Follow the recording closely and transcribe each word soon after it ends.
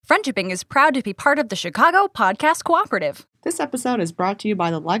Friendshipping is proud to be part of the Chicago Podcast Cooperative. This episode is brought to you by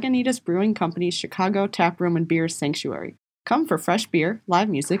the Lagunitas Brewing Company's Chicago Tap Room and Beer Sanctuary. Come for fresh beer, live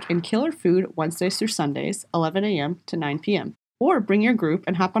music, and killer food Wednesdays through Sundays, 11 a.m. to 9 p.m. Or bring your group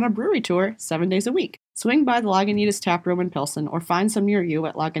and hop on a brewery tour 7 days a week. Swing by the Lagunitas Tap Room in Pilsen or find some near you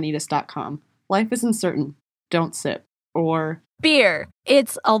at lagunitas.com. Life isn't certain. Don't sip. Or... Beer.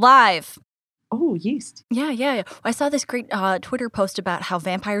 It's alive. Oh, yeast. Yeah. I saw this great Twitter post about how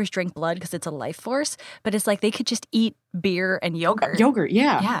vampires drink blood because it's a life force, but it's like they could just eat beer and yogurt. Yogurt,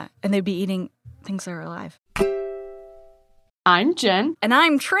 yeah. Yeah, and they'd be eating things that are alive. I'm Jen. And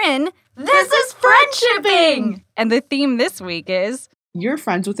I'm Trin. This is Friendshipping! And the theme this week is... You're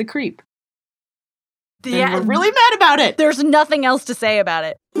friends with a creep. Yeah, and we're really mad about it. There's nothing else to say about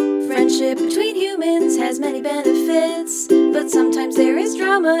it. Friendship between humans has many benefits, but sometimes there is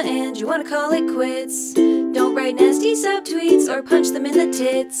drama and you want to call it quits. Don't write nasty subtweets or punch them in the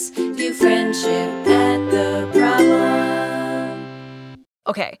tits. View friendship at the problem.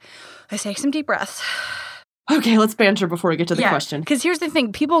 Okay, let's take some deep breaths. Okay, let's banter before we get to the question. Because here's the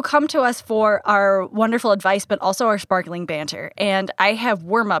thing. People come to us for our wonderful advice, but also our sparkling banter. And I have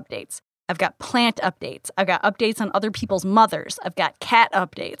worm updates. I've got plant updates. I've got updates on other people's mothers. I've got cat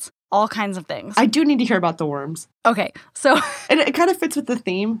updates. All kinds of things. I do need to hear about the worms. Okay, so... it kind of fits with the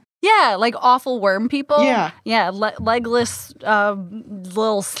theme. Yeah, like awful worm people. Yeah. Yeah, legless,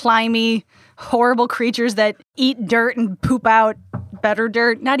 little slimy, horrible creatures that eat dirt and poop out better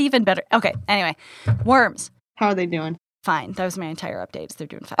dirt. Not even better. Okay, anyway. Worms. How are they doing? Fine. That was my entire updates. They're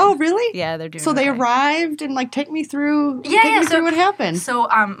doing fine. Oh, really? Yeah, they're doing So they okay. arrived and, take me through... through what happened. So,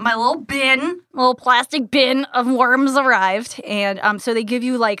 my little plastic bin of worms arrived. And, so they give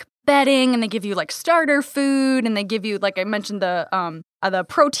you, bedding, and they give you, starter food, and they give you, I mentioned, the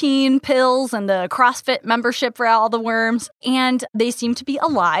protein pills and the CrossFit membership for all the worms. And they seem to be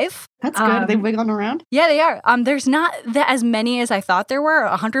alive. That's good. Are they wiggling around? Yeah, they are. There's not as many as I thought there were.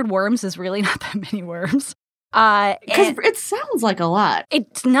 100 worms is really not that many worms. Because it sounds like a lot.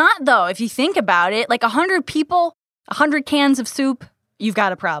 It's not, though. If you think about it, 100 people, 100 cans of soup, you've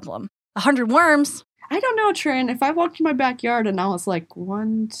got a problem. 100 worms. I don't know, Trin. If I walked in my backyard and I was like,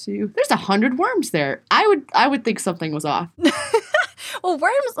 1, 2... There's 100 worms there. I would think something was off. Well,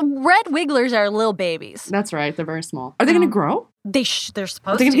 red wigglers are little babies. That's right. They're very small. Are they going to grow? They're supposed to.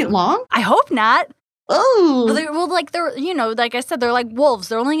 Are they going to get long? I hope not. Oh. They're like I said, they're like wolves.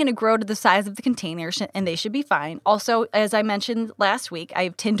 They're only going to grow to the size of the container, and they should be fine. Also, as I mentioned last week,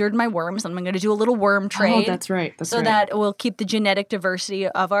 I've Tindered my worms, and I'm going to do a little worm trade. Oh, that's right. So that will keep the genetic diversity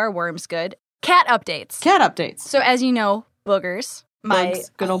of our worms good. Cat updates. So as you know, Boogers, my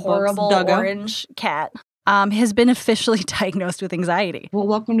good old horrible Duggo. orange cat, has been officially diagnosed with anxiety. Well,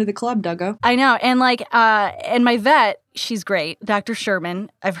 welcome to the club, Duggo. I know. And and my vet, she's great, Dr.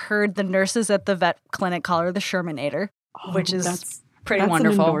 Sherman. I've heard the nurses at the vet clinic call her the Shermanator, which is pretty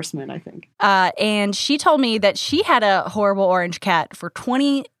wonderful. That's an endorsement, I think. And she told me that she had a horrible orange cat for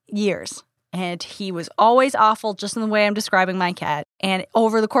 20 years. And he was always awful, just in the way I'm describing my cat. And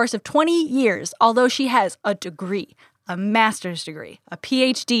over the course of 20 years, although she has a degree, a master's degree, a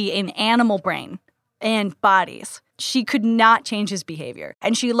PhD in animal brain and bodies, she could not change his behavior.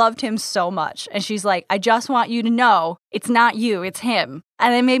 And she loved him so much. And she's like, I just want you to know it's not you, it's him.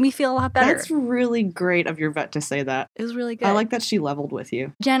 And it made me feel a lot better. That's really great of your vet to say that. It was really good. I like that she leveled with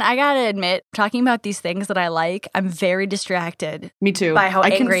you. Jen, I gotta admit, talking about these things that I like, I'm very distracted. Me too. By how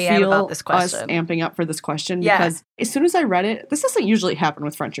angry I am about this question. question. Us amping up for this question because as soon as I read it, this doesn't usually happen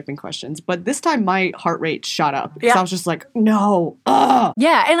with friendshipping questions, but this time my heart rate shot up because I was just like, no, ugh.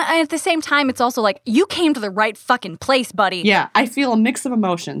 Yeah, and at the same time, it's also like, you came to the right fucking place, buddy. Yeah, I feel a mix of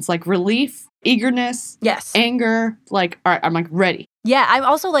emotions, like relief, eagerness, anger, all right, I'm ready. Yeah, I'm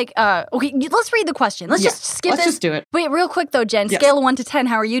also okay, let's read the question. Let's just skip it. Let's just do it. Wait, real quick though, Jen, scale of 1 to 10,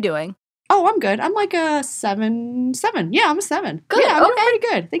 how are you doing? Oh, I'm good. I'm like a 7. Yeah, I'm a 7. Good, yeah, I'm doing pretty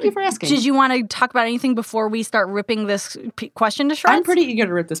good. Thank you for asking. Did you want to talk about anything before we start ripping this question to shreds? I'm pretty eager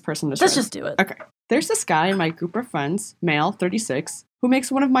to rip this person to shreds. Let's just do it. Okay. There's this guy in my group of friends, male, 36, who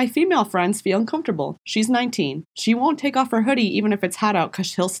makes one of my female friends feel uncomfortable. She's 19. She won't take off her hoodie even if it's hot out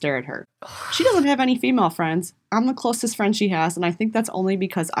because he'll stare at her. She doesn't have any female friends. I'm the closest friend she has, and I think that's only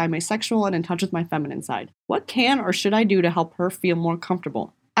because I'm asexual and in touch with my feminine side. What can or should I do to help her feel more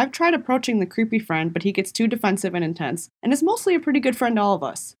comfortable? I've tried approaching the creepy friend, but he gets too defensive and intense, and is mostly a pretty good friend to all of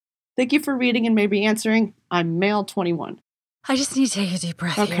us. Thank you for reading and maybe answering. I'm male 21. I just need to take a deep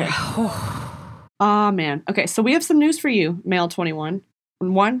breath here. Aw, man. Okay, so we have some news for you, male 21.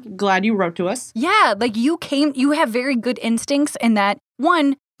 One, glad you wrote to us. Yeah, you have very good instincts in that,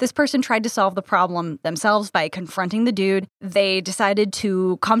 one, This person tried to solve the problem themselves by confronting the dude. They decided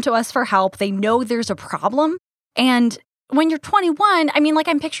to come to us for help. They know there's a problem. And when you're 21, I mean, like,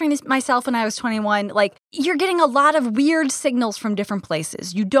 I'm picturing this myself when I was 21, like, you're getting a lot of weird signals from different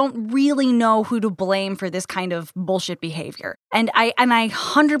places. You don't really know who to blame for this kind of bullshit behavior. And I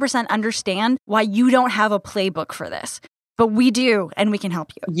 100% understand why you don't have a playbook for this. But we do, and we can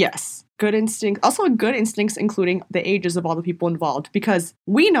help you. Yes. Good instincts. Also, good instincts, including the ages of all the people involved, because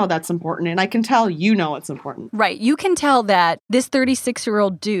we know that's important, and I can tell you know it's important. Right. You can tell that this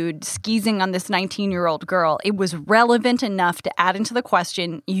 36-year-old dude skeezing on this 19-year-old girl, it was relevant enough to add into the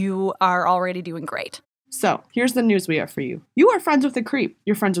question. You are already doing great. So, here's the news we have for you. You are friends with a creep.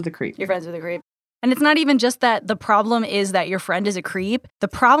 You're friends with a creep. You're friends with a creep. And it's not even just that the problem is that your friend is a creep. The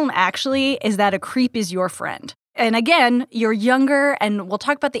problem actually is that a creep is your friend. And again, you're younger, and we'll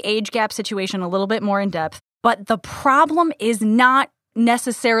talk about the age gap situation a little bit more in depth. But the problem is not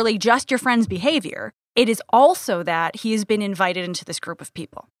necessarily just your friend's behavior. It is also that he has been invited into this group of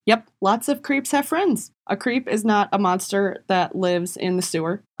people. Yep, lots of creeps have friends. A creep is not a monster that lives in the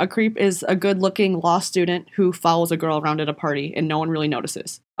sewer. A creep is a good-looking law student who follows a girl around at a party and no one really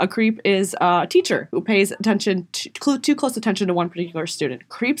notices. A creep is a teacher who pays attention too close attention to one particular student.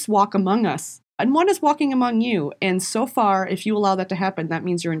 Creeps walk among us. And one is walking among you. And so far, if you allow that to happen, that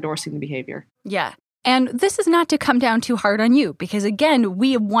means you're endorsing the behavior. Yeah. And this is not to come down too hard on you, because again,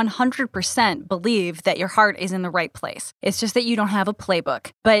 we 100% believe that your heart is in the right place. It's just that you don't have a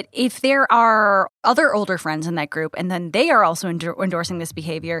playbook. But if there are other older friends in that group, and then they are also endorsing this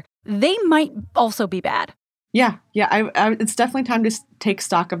behavior, they might also be bad. Yeah. It's definitely time to take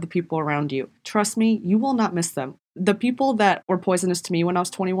stock of the people around you. Trust me, you will not miss them. The people that were poisonous to me when I was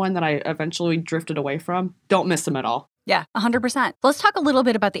 21 that I eventually drifted away from, don't miss them at all. Yeah, 100%. Let's talk a little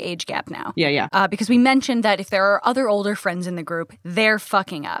bit about the age gap now. Yeah. Because we mentioned that if there are other older friends in the group, they're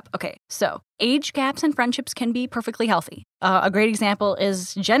fucking up. Okay, so age gaps in friendships can be perfectly healthy. A great example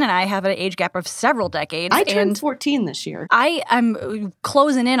is Jen and I have an age gap of several decades. I turned 14 this year. I am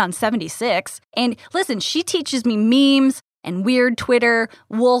closing in on 76. And listen, she teaches me memes and weird Twitter,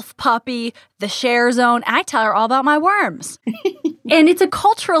 wolf puppy, the share zone. I tell her all about my worms. And it's a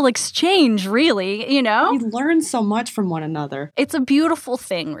cultural exchange, really, you know? We learn so much from one another. It's a beautiful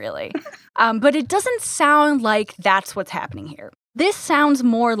thing, really. But it doesn't sound like that's what's happening here. This sounds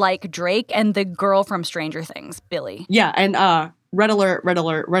more like Drake and the girl from Stranger Things, Billy. Yeah, and red alert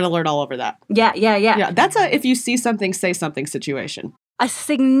all over that. Yeah. Yeah, that's a if you see something, say something situation. A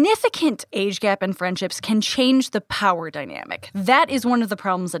significant age gap in friendships can change the power dynamic. That is one of the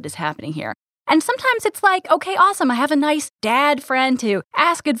problems that is happening here. And sometimes it's like, okay, awesome, I have a nice dad friend to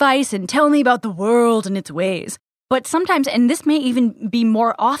ask advice and tell me about the world and its ways. But sometimes, and this may even be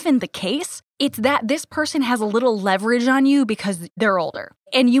more often the case, it's that this person has a little leverage on you because they're older.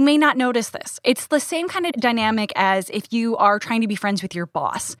 And you may not notice this. It's the same kind of dynamic as if you are trying to be friends with your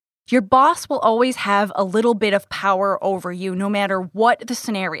boss. Your boss will always have a little bit of power over you, no matter what the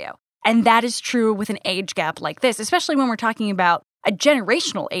scenario. And that is true with an age gap like this, especially when we're talking about a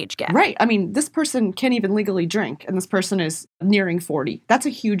generational age gap. Right. I mean, this person can't even legally drink, and this person is nearing 40. That's a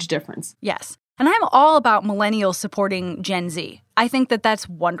huge difference. Yes. And I'm all about millennials supporting Gen Z. I think that that's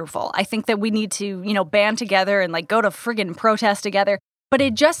wonderful. I think that we need to, band together and go to friggin' protest together. But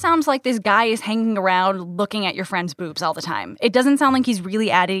it just sounds like this guy is hanging around looking at your friend's boobs all the time. It doesn't sound like he's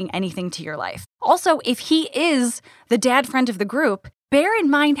really adding anything to your life. Also, if he is the dad friend of the group, bear in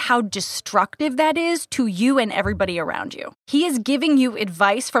mind how destructive that is to you and everybody around you. He is giving you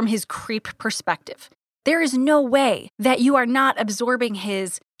advice from his creep perspective. There is no way that you are not absorbing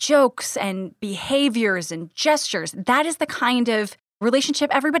his jokes and behaviors and gestures. That is the kind of relationship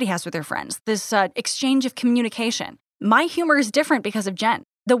everybody has with their friends, this exchange of communication. My humor is different because of Jen.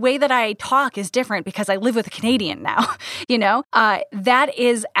 The way that I talk is different because I live with a Canadian now, That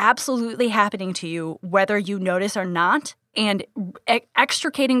is absolutely happening to you, whether you notice or not. And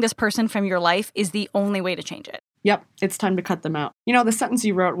extricating this person from your life is the only way to change it. Yep, it's time to cut them out. The sentence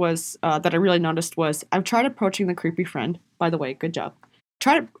you wrote was, that I really noticed was, I've tried approaching the creepy friend. By the way, good job.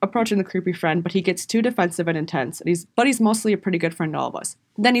 Tried approaching the creepy friend, but he gets too defensive and intense. But he's mostly a pretty good friend to all of us.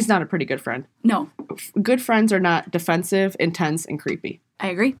 Then he's not a pretty good friend. No. Good friends are not defensive, intense, and creepy. I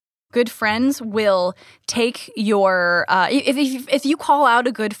agree. Good friends will take your, if you call out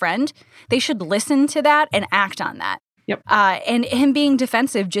a good friend, they should listen to that and act on that. Yep. And him being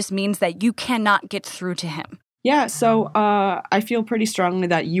defensive just means that you cannot get through to him. Yeah, so I feel pretty strongly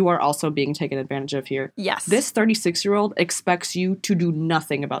that you are also being taken advantage of here. Yes. This 36-year-old expects you to do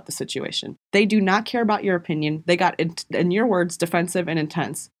nothing about the situation. They do not care about your opinion. They got, in your words, defensive and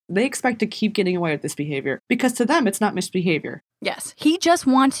intense. They expect to keep getting away with this behavior because to them, it's not misbehavior. Yes. He just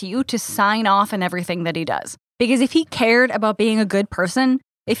wants you to sign off on everything that he does. Because if he cared about being a good person,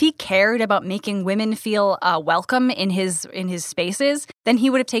 if he cared about making women feel welcome in his spaces, then he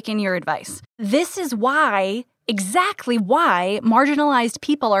would have taken your advice. This is exactly why marginalized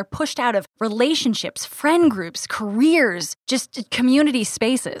people are pushed out of relationships, friend groups, careers, just community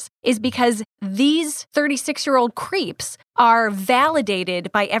spaces, is because these 36-year-old creeps are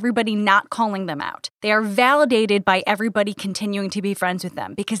validated by everybody not calling them out. They are validated by everybody continuing to be friends with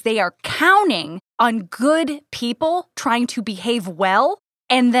them because they are counting on good people trying to behave well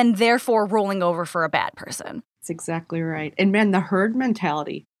and then therefore rolling over for a bad person. That's exactly right. And man, the herd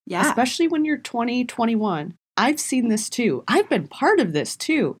mentality, especially when you're 20, 21, I've seen this too. I've been part of this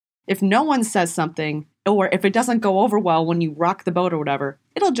too. If no one says something, or if it doesn't go over well when you rock the boat or whatever,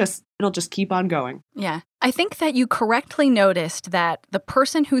 it'll just keep on going. Yeah. I think that you correctly noticed that the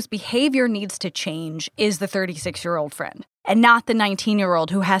person whose behavior needs to change is the 36-year-old friend and not the 19-year-old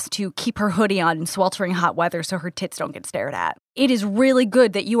who has to keep her hoodie on in sweltering hot weather so her tits don't get stared at. It is really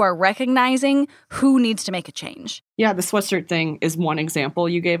good that you are recognizing who needs to make a change. Yeah, the sweatshirt thing is one example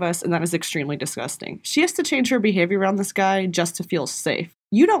you gave us, and that is extremely disgusting. She has to change her behavior around this guy just to feel safe.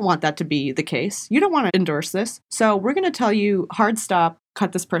 You don't want that to be the case. You don't want to endorse this. So we're going to tell you, hard stop,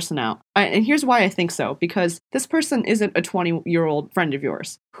 cut this person out. And here's why I think so. Because this person isn't a 20-year-old friend of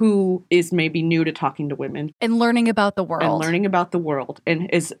yours who is maybe new to talking to women. And learning about the world. And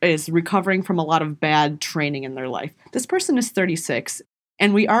is recovering from a lot of bad training in their life. This person is 36.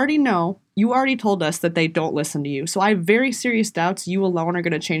 And we already know, you already told us that they don't listen to you. So I have very serious doubts you alone are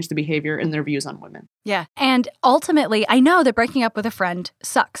going to change the behavior and their views on women. Yeah. And ultimately, I know that breaking up with a friend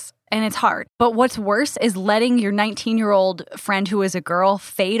sucks and it's hard. But what's worse is letting your 19-year-old friend who is a girl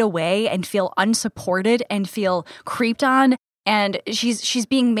fade away and feel unsupported and feel creeped on. And she's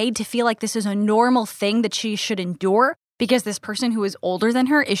being made to feel like this is a normal thing that she should endure because this person who is older than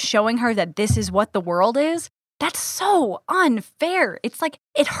her is showing her that this is what the world is. That's so unfair. It's like,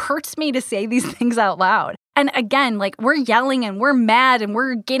 it hurts me to say these things out loud. And again, like, we're yelling and we're mad and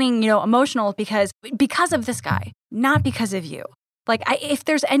we're getting, emotional because of this guy, not because of you. Like, if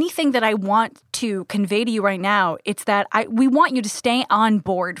there's anything that I want to convey to you right now, it's that we want you to stay on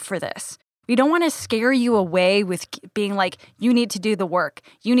board for this. We don't want to scare you away with being like, you need to do the work.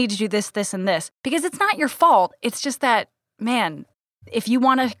 You need to do this, this, and this. Because it's not your fault. It's just that, man, if you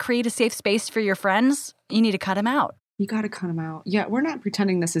want to create a safe space for your friends, you need to cut them out. You got to cut them out. Yeah, we're not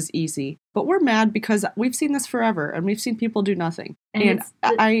pretending this is easy, but we're mad because we've seen this forever and we've seen people do nothing. And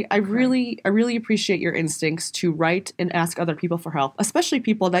I really appreciate your instincts to write and ask other people for help, especially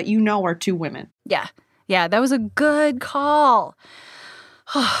people that you know are two women. Yeah. Yeah, that was a good call.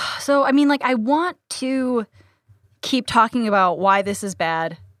 So, I mean, like, I want to keep talking about why this is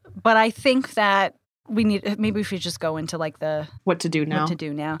bad, but I think that maybe we should just go into like what to do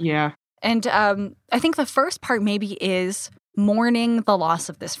now. Yeah. And I think the first part maybe is mourning the loss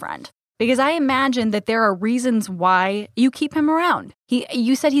of this friend. Because I imagine that there are reasons why you keep him around.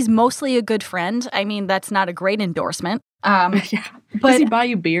 You said he's mostly a good friend. I mean, that's not a great endorsement. Yeah. But does he buy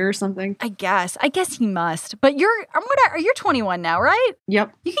you beer or something? I guess he must. But you're 21 now, right?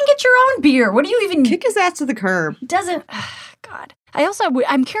 Yep. You can get your own beer. What do you even kick his ass to the curb? Doesn't God.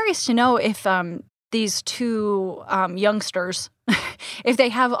 I'm curious to know if these two youngsters, if they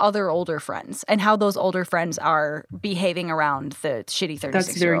have other older friends and how those older friends are behaving around the shitty 36-year-old.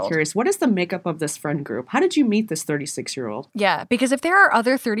 That's very curious. What is the makeup of this friend group? How did you meet this 36-year-old? Yeah, because if there are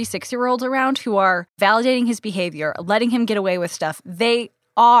other 36-year-olds around who are validating his behavior, letting him get away with stuff, they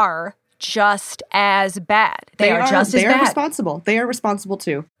are just as bad. They are just as bad. They are responsible. They are responsible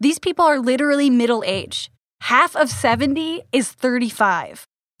too. These people are literally middle-aged. Half of 70 is 35.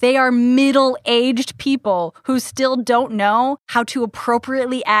 They are middle-aged people who still don't know how to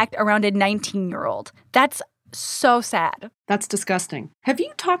appropriately act around a 19-year-old. That's so sad. That's disgusting. Have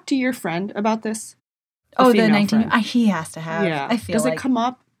you talked to your friend about this? Oh, the 19? He has to have. Yeah. I feel Does like. it come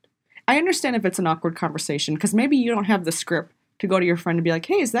up? I understand if it's an awkward conversation, because maybe you don't have the script to go to your friend and be like,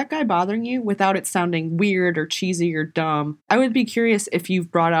 hey, is that guy bothering you? Without it sounding weird or cheesy or dumb. I would be curious if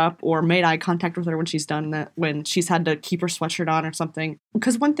you've brought up or made eye contact with her when she's done that, when she's had to keep her sweatshirt on or something.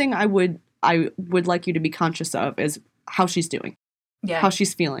 Because one thing I would like you to be conscious of is how she's doing. Yeah. How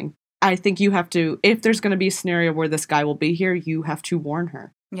she's feeling. I think you have to, if there's going to be a scenario where this guy will be here, you have to warn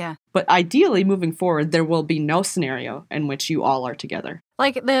her. Yeah. But ideally, moving forward, there will be no scenario in which you all are together.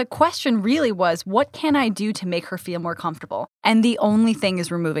 Like, the question really was, what can I do to make her feel more comfortable? And the only thing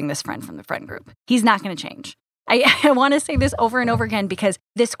is removing this friend from the friend group. He's not going to change. I want to say this over and over again because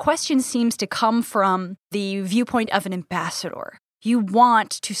this question seems to come from the viewpoint of an ambassador. You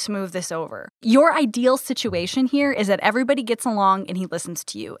want to smooth this over. Your ideal situation here is that everybody gets along and he listens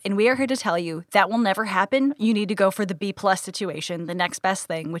to you. And we are here to tell you that will never happen. You need to go for the B+ situation, the next best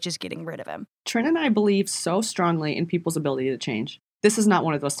thing, which is getting rid of him. Trin and I believe so strongly in people's ability to change. This is not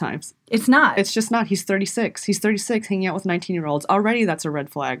one of those times. It's not. It's just not. He's 36. He's 36 hanging out with 19-year-olds. Already that's a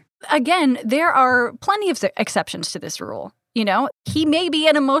red flag. Again, there are plenty of exceptions to this rule. You know, he may be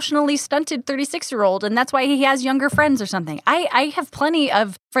an emotionally stunted 36-year-old, and that's why he has younger friends or something. I have plenty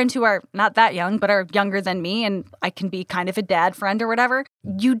of friends who are not that young, but are younger than me, and I can be kind of a dad friend or whatever.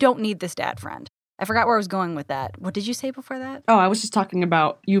 You don't need this dad friend. I forgot where I was going with that. What did you say before that? Oh, I was just talking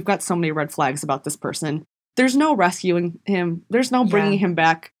about you've got so many red flags about this person. There's no rescuing him. There's no bringing him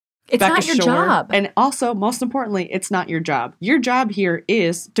back. It's back not your ashore. job. And also, most importantly, it's not your job. Your job here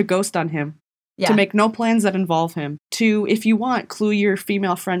is to ghost on him. Yeah. To make no plans that involve him. To, if you want, clue your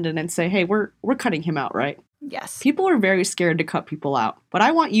female friend in and say, hey, we're cutting him out, right? Yes. People are very scared to cut people out. But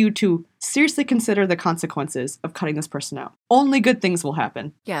I want you to seriously consider the consequences of cutting this person out. Only good things will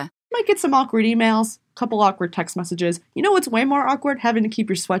happen. Yeah. You might get some awkward emails, a couple awkward text messages. You know what's way more awkward? Having to keep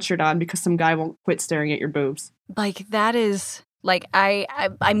your sweatshirt on because some guy won't quit staring at your boobs. Like, that is, like,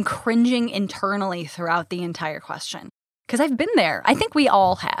 I'm cringing internally throughout the entire question. Because I've been there. I think we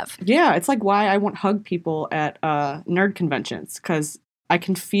all have. Yeah, it's like why I won't hug people at nerd conventions. Because I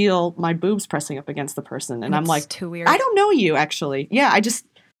can feel my boobs pressing up against the person. And I'm like, too weird. I don't know you, actually. Yeah,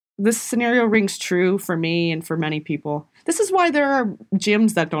 this scenario rings true for me and for many people. This is why there are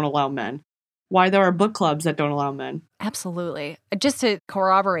gyms that don't allow men. Why there are book clubs that don't allow men. Absolutely. Just to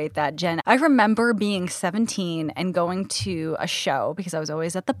corroborate that, Jen, I remember being 17 and going to a show because I was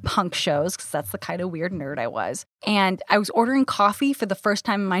always at the punk shows because that's the kind of weird nerd I was. And I was ordering coffee for the first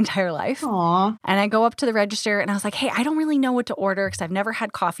time in my entire life. Aww. And I go up to the register and I was like, hey, I don't really know what to order because I've never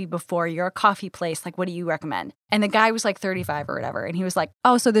had coffee before. You're a coffee place. Like, what do you recommend? And the guy was like 35 or whatever. And he was like,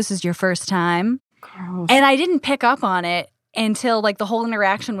 oh, so this is your first time? Gross. And I didn't pick up on it until like the whole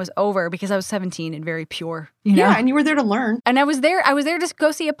interaction was over because I was 17 and very pure. You know? Yeah, and you were there to learn. And I was there to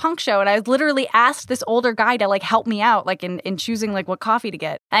go see a punk show, and I literally asked this older guy to like help me out, like in choosing like what coffee to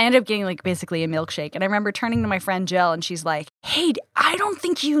get. I ended up getting like basically a milkshake. And I remember turning to my friend Jill, and she's like, hey, I don't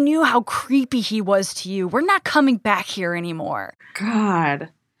think you knew how creepy he was to you. We're not coming back here anymore. God.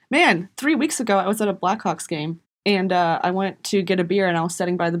 Man, 3 weeks ago I was at a Blackhawks game. And I went to get a beer and I was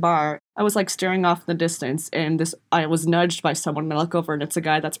sitting by the bar. I was like staring off in the distance and I was nudged by someone and I look over and it's a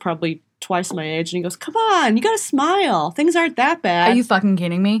guy that's probably twice my age and he goes, come on, you gotta smile. Things aren't that bad. Are you fucking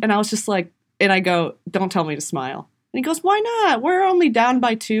kidding me? And I was just like, and I go, don't tell me to smile. And he goes, why not? We're only down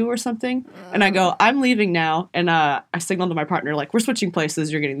by 2 or something. And I go, I'm leaving now. And I signaled to my partner, like, we're switching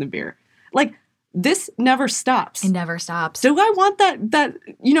places. You're getting the beer. Like, this never stops. It never stops. Do I want that,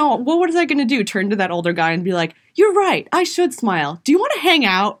 you know, what is I going to do? Turn to that older guy and be like, you're right, I should smile. Do you want to hang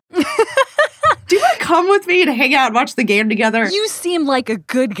out? Do you want to come with me to hang out and watch the game together? You seem like a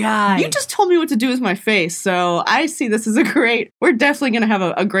good guy. You just told me what to do with my face, so I see this as we're definitely going to have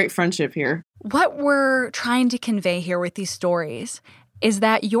a great friendship here. What we're trying to convey here with these stories is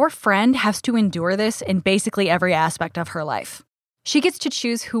that your friend has to endure this in basically every aspect of her life. She gets to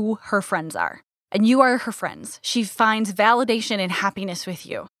choose who her friends are. And you are her friends. She finds validation and happiness with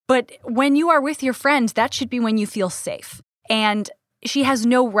you. But when you are with your friends, that should be when you feel safe. And she has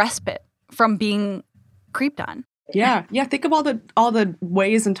no respite from being creeped on. Yeah. Think of all the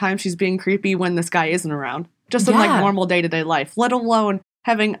ways and times she's being creepy when this guy isn't around. Just in like normal day-to-day life, let alone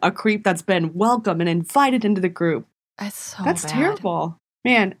having a creep that's been welcome and invited into the group. That's That's terrible.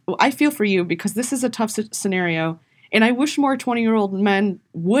 Man, I feel for you because this is a tough scenario. And I wish more 20-year-old men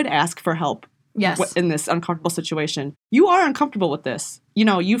would ask for help. Yes. In this uncomfortable situation. You are uncomfortable with this. You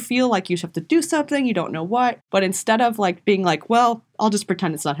know, you feel like you have to do something, you don't know what, but instead of like being like, well, I'll just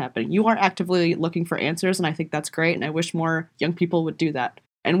pretend it's not happening. You are actively looking for answers, and I think that's great, and I wish more young people would do that.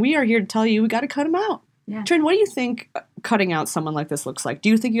 And we are here to tell you we got to cut them out. Yeah. Trin, what do you think cutting out someone like this looks like? Do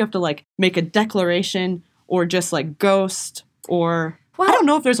you think you have to like make a declaration or just like ghost or... Well, I don't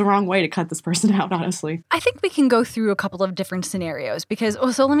know if there's a wrong way to cut this person out, honestly. I think we can go through a couple of different scenarios because,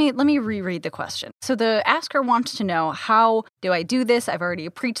 so let me reread the question. So the asker wants to know, how do I do this? I've already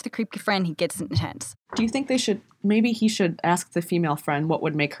preached the creepy friend. He gets intense. Do you think maybe he should ask the female friend what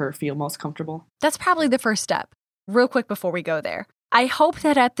would make her feel most comfortable? That's probably the first step. Real quick before we go there. I hope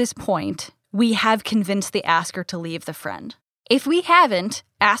that at this point, we have convinced the asker to leave the friend. If we haven't,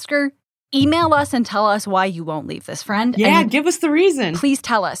 ask her, email us and tell us why you won't leave this friend. Yeah, And give us the reason. please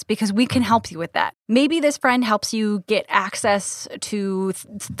tell us, because we can help you with that. Maybe this friend helps you get access to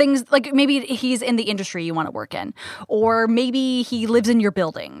things, like maybe he's in the industry you want to work in, or maybe he lives in your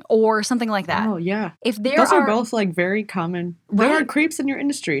building or something like that. Oh, yeah. If there Those are both like very common. There are Right. creeps in your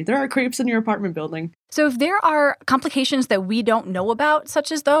industry. There are creeps in your apartment building. So if there are complications that we don't know about,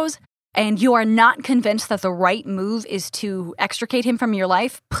 such as those, and you are not convinced that the right move is to extricate him from your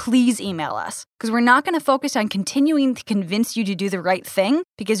life, please email us. Because we're not going to focus on continuing to convince you to do the right thing,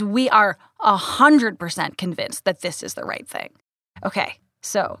 because we are 100% convinced that this is the right thing. Okay,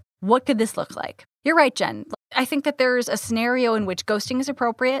 so what could this look like? You're right, Jen. I think that there's a scenario in which ghosting is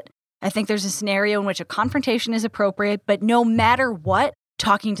appropriate. I think there's a scenario in which a confrontation is appropriate. But no matter what,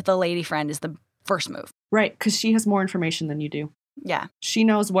 talking to the lady friend is the first move. Right, because she has more information than you do. Yeah. She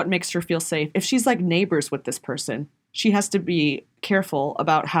knows what makes her feel safe. If she's like neighbors with this person, she has to be careful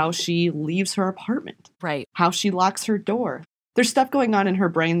about how she leaves her apartment, Right. how she locks her door. There's stuff going on in her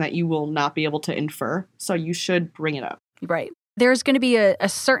brain that you will not be able to infer, so you should bring it up. Right. There's going to be a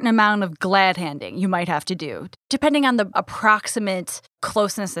certain amount of glad handing you might have to do, depending on the approximate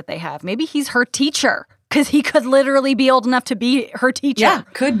closeness that they have. Maybe he's her teacher, because he could literally be old enough to be her teacher. Yeah,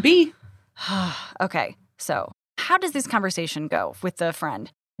 could be. Okay, so how does this conversation go with the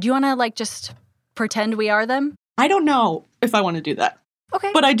friend? Do you want to just pretend we are them? I don't know if I want to do that,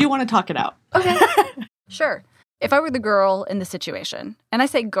 Okay. but I do want to talk it out. Okay. Sure. If I were the girl in the situation, and I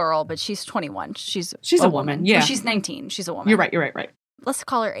say girl, but she's 21. She's a woman, yeah. Or she's 19. She's a woman. You're right. Let's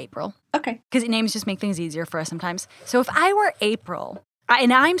call her April. Okay. Because names just make things easier for us sometimes. So if I were April,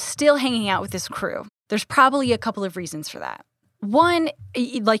 and I'm still hanging out with this crew, there's probably a couple of reasons for that. One,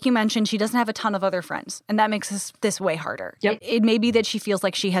 like you mentioned, she doesn't have a ton of other friends, and that makes this way harder. Yep. It may be that she feels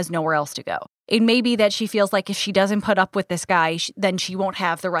like she has nowhere else to go. It may be that she feels like if she doesn't put up with this guy, then she won't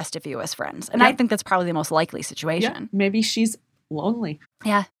have the rest of you as friends. And I Yep. think that's probably the most likely Yeah. situation. Maybe she's lonely.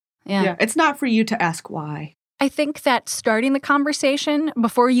 Yeah. It's not for you to ask why. I think that starting the conversation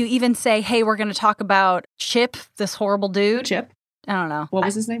before you even say, hey, we're going to talk about Chip, this horrible dude. Chip? I don't know. What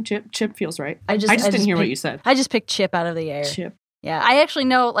was his name? Chip? Chip feels right. I just didn't hear what picked- you said. I just picked Chip out of the air. Chip. Yeah, I actually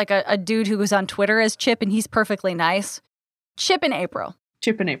know a dude who was on Twitter as Chip, and he's perfectly nice. Chip and April.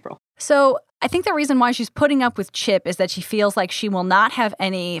 Chip and April. So I think the reason why she's putting up with Chip is that she feels like she will not have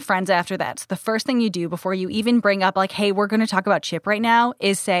any friends after that. So the first thing you do before you even bring up hey, we're going to talk about Chip right now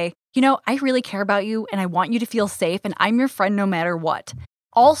is say, I really care about you and I want you to feel safe and I'm your friend no matter what.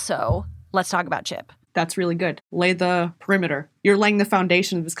 Also, let's talk about Chip. That's really good. Lay the perimeter. You're laying the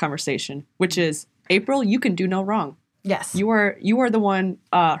foundation of this conversation, which is, April, you can do no wrong. Yes. You are the one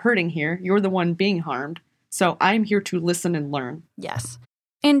hurting here. You're the one being harmed. So I'm here to listen and learn. Yes.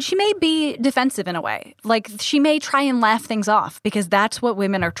 And she may be defensive in a way. She may try and laugh things off because that's what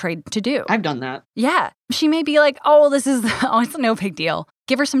women are trained to do. I've done that. Yeah. She may be like, it's no big deal.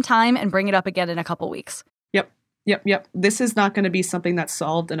 Give her some time and bring it up again in a couple weeks. Yep. This is not going to be something that's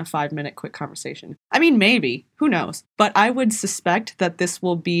solved in a 5-minute quick conversation. I mean, maybe. Who knows? But I would suspect that this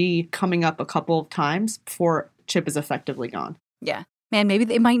will be coming up a couple of times before Chip is effectively gone. Yeah. Man, maybe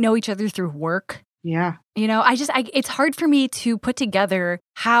they might know each other through work. Yeah. It's hard for me to put together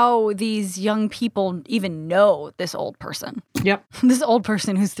how these young people even know this old person. Yep. This old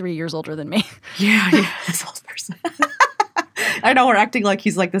person who's 3 years older than me. Yeah, this old person. I know we're acting like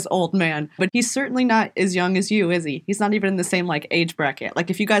he's this old man, but he's certainly not as young as you, is he? He's not even in the same age bracket.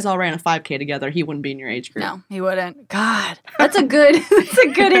 If you guys all ran a 5K together, he wouldn't be in your age group. No, he wouldn't. God, that's a good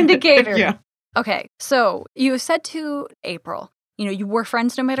indicator. Yeah. Okay, so you said to April, you were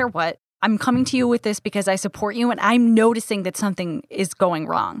friends no matter what. I'm coming to you with this because I support you and I'm noticing that something is going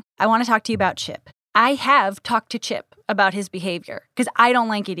wrong. I want to talk to you about Chip. I have talked to Chip about his behavior because I don't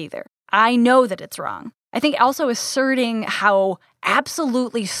like it either. I know that it's wrong. I think also asserting how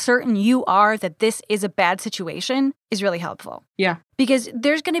absolutely certain you are that this is a bad situation is really helpful. Yeah. Because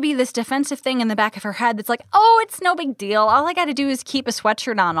there's going to be this defensive thing in the back of her head that's like, oh, it's no big deal. All I got to do is keep a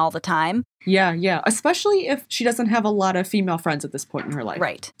sweatshirt on all the time. Yeah. Especially if she doesn't have a lot of female friends at this point in her life.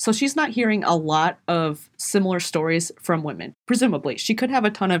 Right. So she's not hearing a lot of similar stories from women. Presumably, she could have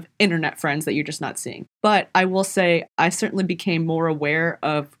a ton of internet friends that you're just not seeing. But I will say, I certainly became more aware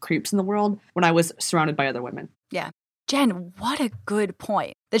of creeps in the world when I was surrounded by other women. Yeah. Jen, what a good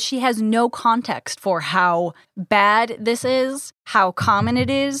point. That she has no context for how bad this is, how common it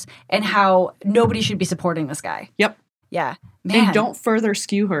is, and how nobody should be supporting this guy. Yep. Yeah. Man. And don't further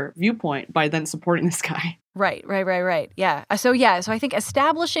skew her viewpoint by then supporting this guy. Right. Yeah. So I think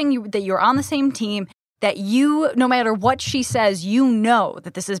establishing that you're on the same team, that you, no matter what she says, you know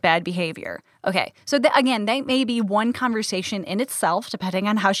that this is bad behavior. Okay, so again, that may be one conversation in itself, depending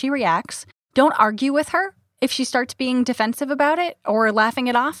on how she reacts. Don't argue with her if she starts being defensive about it or laughing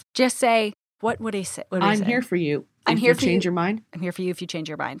it off. Just say, what would he say? I'm here for you. I'm here for you. Change your mind. I'm here for you if you change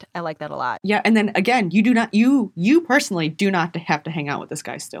your mind. I like that a lot. Yeah, and then again, you personally do not have to hang out with this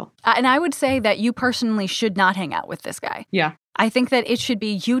guy still. And I would say that you personally should not hang out with this guy. Yeah. I think that it should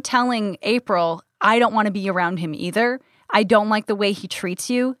be you telling April, I don't want to be around him either. I don't like the way he treats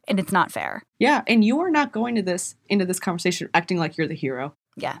you, and it's not fair. Yeah, and you are not going into this conversation acting like you're the hero.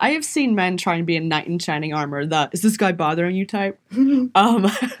 Yeah. I have seen men try and be a knight in shining armor, is this guy bothering you type.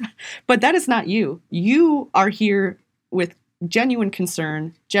 But that is not you. You are here with genuine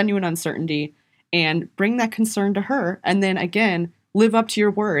concern, genuine uncertainty, and bring that concern to her. And then again, live up to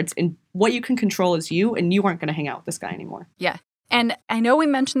your words. And what you can control is you, and you aren't going to hang out with this guy anymore. Yeah. And I know we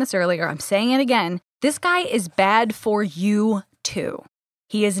mentioned this earlier. I'm saying it again. This guy is bad for you too.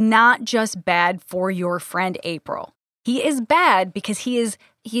 He is not just bad for your friend April. He is bad because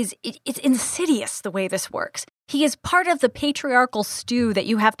it's insidious the way this works. He is part of the patriarchal stew that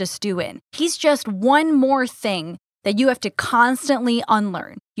you have to stew in. He's just one more thing that you have to constantly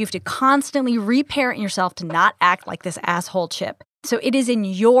unlearn. You have to constantly reparent yourself to not act like this asshole Chip. So it is in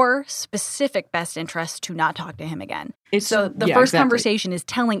your specific best interest to not talk to him again. The first conversation is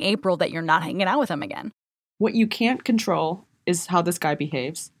telling April that you're not hanging out with him again. What you can't control is how this guy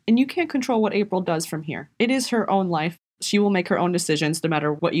behaves. And you can't control what April does from here. It is her own life. She will make her own decisions no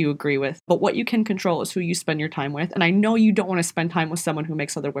matter what you agree with. But what you can control is who you spend your time with. And I know you don't want to spend time with someone who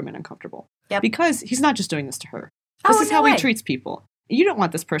makes other women uncomfortable. Yep. Because he's not just doing this to her. This is how he treats people. You don't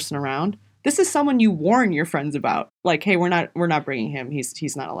want this person around. This is someone you warn your friends about. Like, hey, we're not bringing him.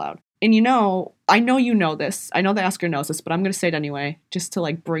 He's not allowed. And I know you know this. I know the asker knows this, but I'm going to say it anyway, just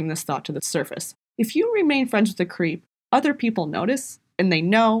to bring this thought to the surface. If you remain friends with a creep, other people notice, and they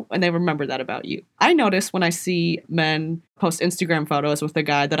know, and they remember that about you. I notice when I see men post Instagram photos with a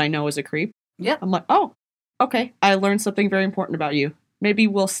guy that I know is a creep. Yeah. I'm like, oh, okay. I learned something very important about you. Maybe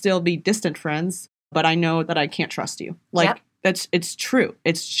we'll still be distant friends, but I know that I can't trust you. It's true.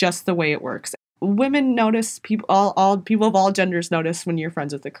 It's just the way it works. Women notice, people of all genders notice when you're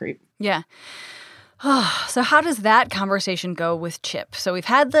friends with a creep. Yeah. So how does that conversation go with Chip? So we've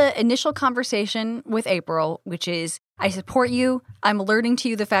had the initial conversation with April, which is, I support you. I'm alerting to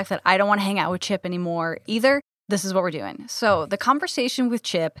you the fact that I don't want to hang out with Chip anymore either. This is what we're doing. So the conversation with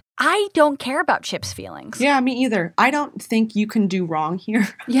Chip, I don't care about Chip's feelings. Yeah, me either. I don't think you can do wrong here.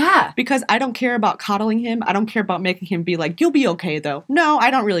 Yeah. Because I don't care about coddling him. I don't care about making him be like, you'll be okay though. No,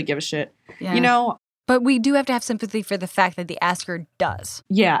 I don't really give a shit. Yeah. But we do have to have sympathy for the fact that the asker does.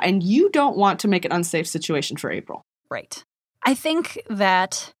 Yeah, and you don't want to make an unsafe situation for April. Right. I think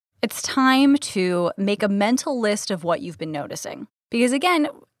that it's time to make a mental list of what you've been noticing. Because again,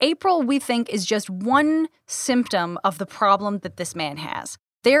 April, we think, is just one symptom of the problem that this man has.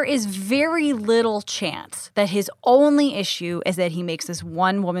 There is very little chance that his only issue is that he makes this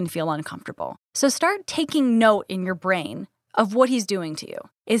one woman feel uncomfortable. So start taking note in your brain of what he's doing to you.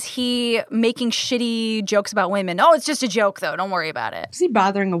 Is he making shitty jokes about women? Oh, it's just a joke, though. Don't worry about it. Is he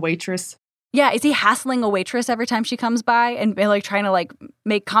bothering a waitress? Yeah, is he hassling a waitress every time she comes by and trying to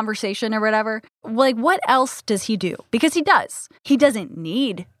make conversation or whatever? What else does he do? Because he does. He doesn't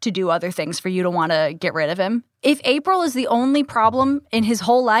need to do other things for you to want to get rid of him. If April is the only problem in his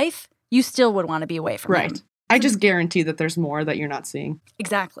whole life, you still would want to be away from him. Right. I just guarantee that there's more that you're not seeing.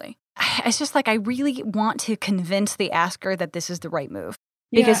 Exactly. It's just I really want to convince the asker that this is the right move.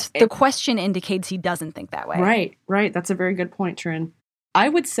 Because the question indicates he doesn't think that way. Right. That's a very good point, Trin. I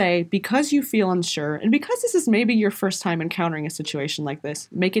would say, because you feel unsure, and because this is maybe your first time encountering a situation like this,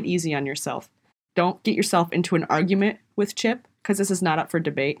 make it easy on yourself. Don't get yourself into an argument with Chip, because this is not up for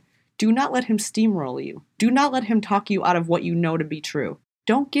debate. Do not let him steamroll you. Do not let him talk you out of what you know to be true.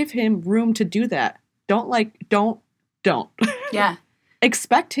 Don't give him room to do that. Don't. Yeah.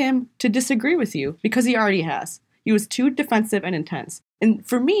 Expect him to disagree with you, because he already has. He was too defensive and intense. And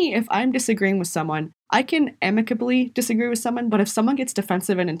for me, if I'm disagreeing with someone, I can amicably disagree with someone, but if someone gets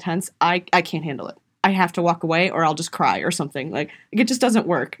defensive and intense, I can't handle it. I have to walk away or I'll just cry or something. It just doesn't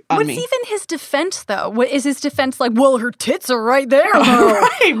work on me. What's even his defense, though? What is his defense well, her tits are right there.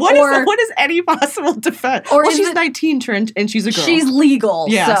 Right. What is any possible defense? Or she's 19, Trent, and she's a girl. She's legal.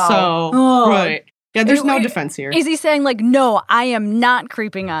 Yeah, so right. Yeah, there's no defense here. Is he saying, no, I am not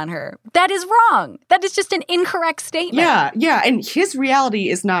creeping on her? That is wrong. That is just an incorrect statement. Yeah, and his reality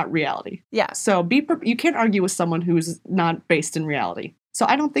is not reality. Yeah. So you can't argue with someone who's not based in reality. So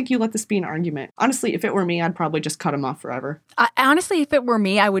I don't think you let this be an argument. Honestly, if it were me, I'd probably just cut him off forever. Honestly, if it were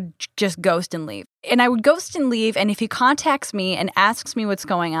me, I would just ghost and leave. And I would ghost and leave. And if he contacts me and asks me what's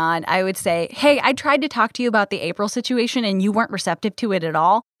going on, I would say, hey, I tried to talk to you about the April situation and you weren't receptive to it at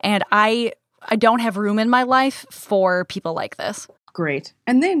all. And I don't have room in my life for people like this. Great.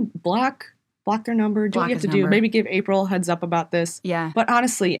 And then block their number. Do what you have to do. Maybe give April a heads up about this. Yeah. But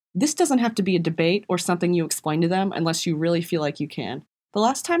honestly, this doesn't have to be a debate or something you explain to them unless you really feel like you can. The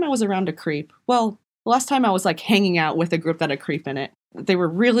last time I was around a creep, the last time I was like hanging out with a group that had a creep in it, they were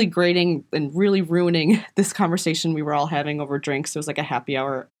really grating and really ruining this conversation we were all having over drinks. It was like a happy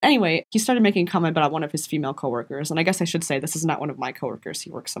hour. Anyway, he started making a comment about one of his female coworkers. And I guess I should say this is not one of my coworkers. He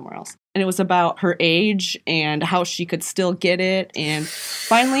works somewhere else. And it was about her age and how she could still get it. And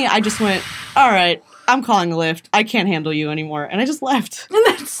finally, I just went, all right, I'm calling a Lyft. I can't handle you anymore. And I just left.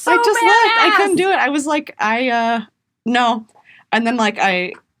 That's so I just badass. left. I couldn't do it. I was like, no. And then like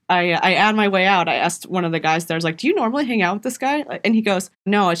I on my way out, I asked one of the guys there, I was like, do you normally hang out with this guy? And he goes,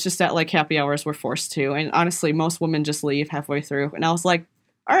 no, it's just at like happy hours we're forced to. And honestly, most women just leave halfway through. And I was like,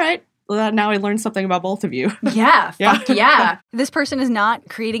 all right, well, now I learned something about both of you. Yeah, fuck yeah. This person is not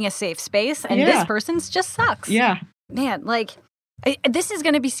creating a safe space and this person's just sucks. Yeah. Man, like, this is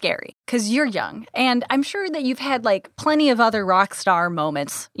going to be scary because you're young. And I'm sure that you've had like plenty of other rock star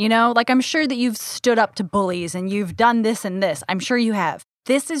moments, you know? Like, I'm sure that you've stood up to bullies and you've done this and this. I'm sure you have.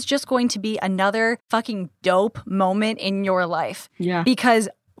 This is just going to be another fucking dope moment in your life. Yeah. Because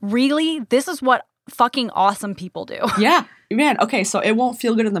really, this is what fucking awesome people do. Yeah. Man, okay, so it won't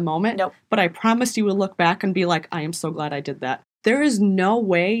feel good in the moment. Nope. But I promise you will look back and be like, I am so glad I did that. There is no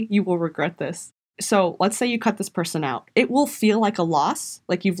way you will regret this. So let's say you cut this person out. It will feel like a loss,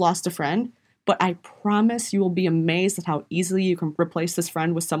 like you've lost a friend. But I promise you will be amazed at how easily you can replace this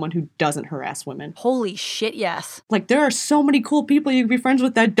friend with someone who doesn't harass women. Holy shit, yes. Like, there are so many cool people you can be friends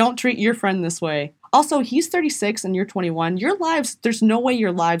with that don't treat your friend this way. Also, he's 36 and you're 21. Your lives, there's no way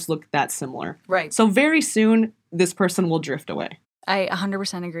your lives look that similar. Right. So very soon, this person will drift away. I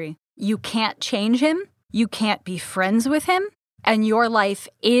 100% agree. You can't change him. You can't be friends with him. And your life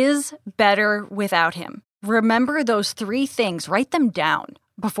is better without him. Remember those 3 things. Write them down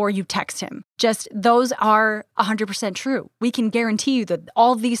before you text him. Just those are 100% true. We can guarantee you that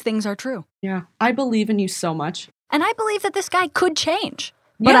all these things are true. Yeah. I believe in you so much. And I believe that this guy could change.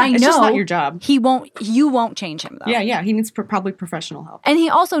 But yeah, I know it's just not your job. You won't change him, though. Yeah. He needs probably professional help. And he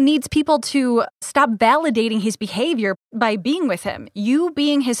also needs people to stop validating his behavior by being with him. You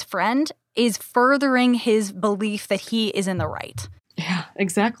being his friend is furthering his belief that he is in the right. Yeah,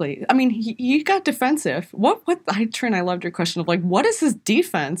 exactly. I mean, he got defensive. Trin, I loved your question of like, what is his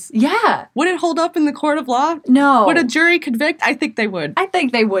defense? Yeah. Would it hold up in the court of law? No. Would a jury convict? I think they would. I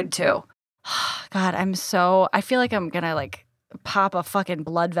think they would too. God, I feel like I'm gonna like pop a fucking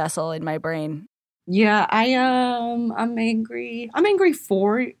blood vessel in my brain. Yeah, I'm angry. I'm angry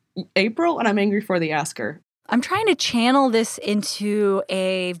for April and I'm angry for the asker. I'm trying to channel this into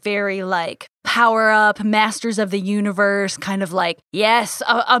a very like power up, masters of the universe, kind of like, yes,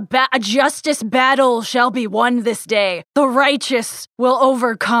 a justice battle shall be won this day. The righteous will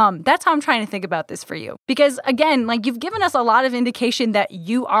overcome. That's how I'm trying to think about this for you. Because again, like you've given us a lot of indication that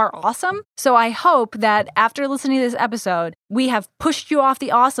you are awesome. So I hope that after listening to this episode, we have pushed you off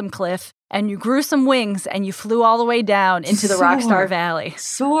the awesome cliff and you grew some wings and you flew all the way down into the Rockstar Valley.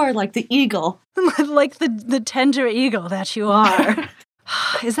 Soar like the eagle. Like the tender eagle that you are.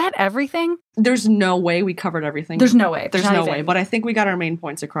 Is that everything? There's no way we covered everything. There's no way. There's no way. But I think we got our main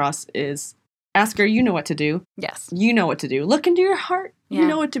points across is, Asker, you know what to do. Yes. You know what to do. Look into your heart. Yeah. You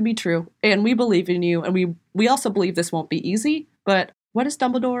know it to be true. And we believe in you. And we also believe this won't be easy. But what does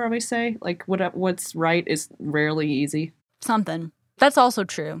Dumbledore always say? Like, what's right is rarely easy. Something. That's also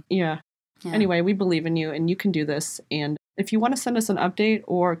true. Yeah. Anyway, we believe in you and you can do this. And if you want to send us an update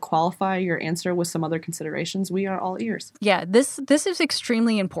or qualify your answer with some other considerations, we are all ears. Yeah, this is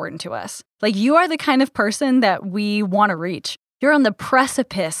extremely important to us. Like, you are the kind of person that we want to reach. You're on the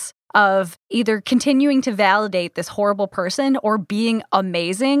precipice of either continuing to validate this horrible person or being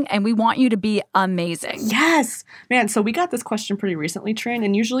amazing, and we want you to be amazing. Yes! Man, so we got this question pretty recently, Trin,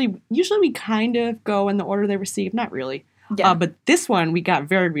 and usually we kind of go in the order they receive. Not really. Yeah. But this one we got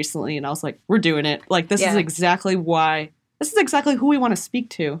very recently, and I was like, we're doing it. Like, this is exactly who we want to speak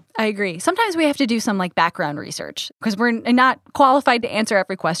to. I agree. Sometimes we have to do some like background research because we're not qualified to answer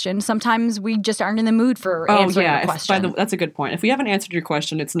every question. Sometimes we just aren't in the mood for answering a question. That's a good point. If we haven't answered your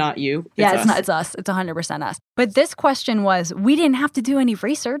question, it's not you. It's us. It's 100% us. But this question was, we didn't have to do any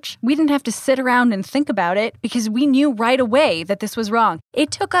research. We didn't have to sit around and think about it because we knew right away that this was wrong. It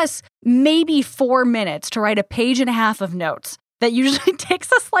took us maybe 4 minutes to write a page and a half of notes. that usually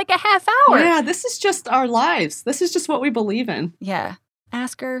takes us like a half hour. Yeah, this is just our lives. This is just what we believe in. Yeah.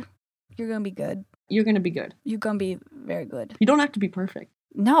 Ask her. You're going to be good. You're going to be good. You're going to be very good. You don't have to be perfect,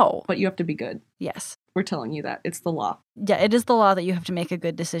 No. but you have to be good. Yes. We're telling you that. It's the law. Yeah, it is the law that you have to make a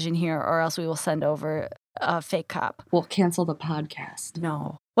good decision here, or else we will send over a fake cop. We'll cancel the podcast.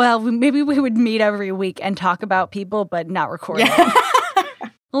 No. Well, maybe we would meet every week and talk about people, but not record it.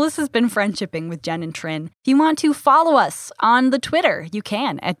 Well, this has been Friendshipping with Jen and Trin. If you want to follow us on the Twitter, you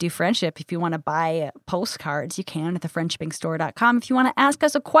can at Do Friendship. If you want to buy postcards, you can at thefriendshippingstore.com. If you want to ask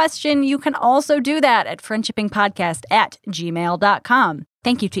us a question, you can also do that at friendshippingpodcast@gmail.com.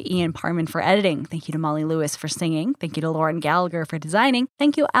 Thank you to Ian Parman for editing. Thank you to Molly Lewis for singing. Thank you to Lauren Gallagher for designing.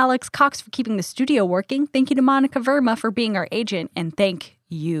 Thank you, Alex Cox, for keeping the studio working. Thank you to Monica Verma for being our agent. And thank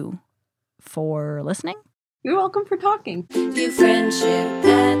you for listening. You're welcome for talking. View friendship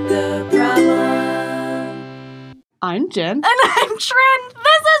at the problem. I'm Jen. And I'm Trin.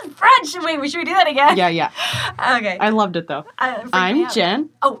 This is Friendship. Wait, should we do that again? Yeah. Okay. I loved it, though. I'm Jen.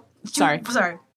 Oh, Sorry. Sorry.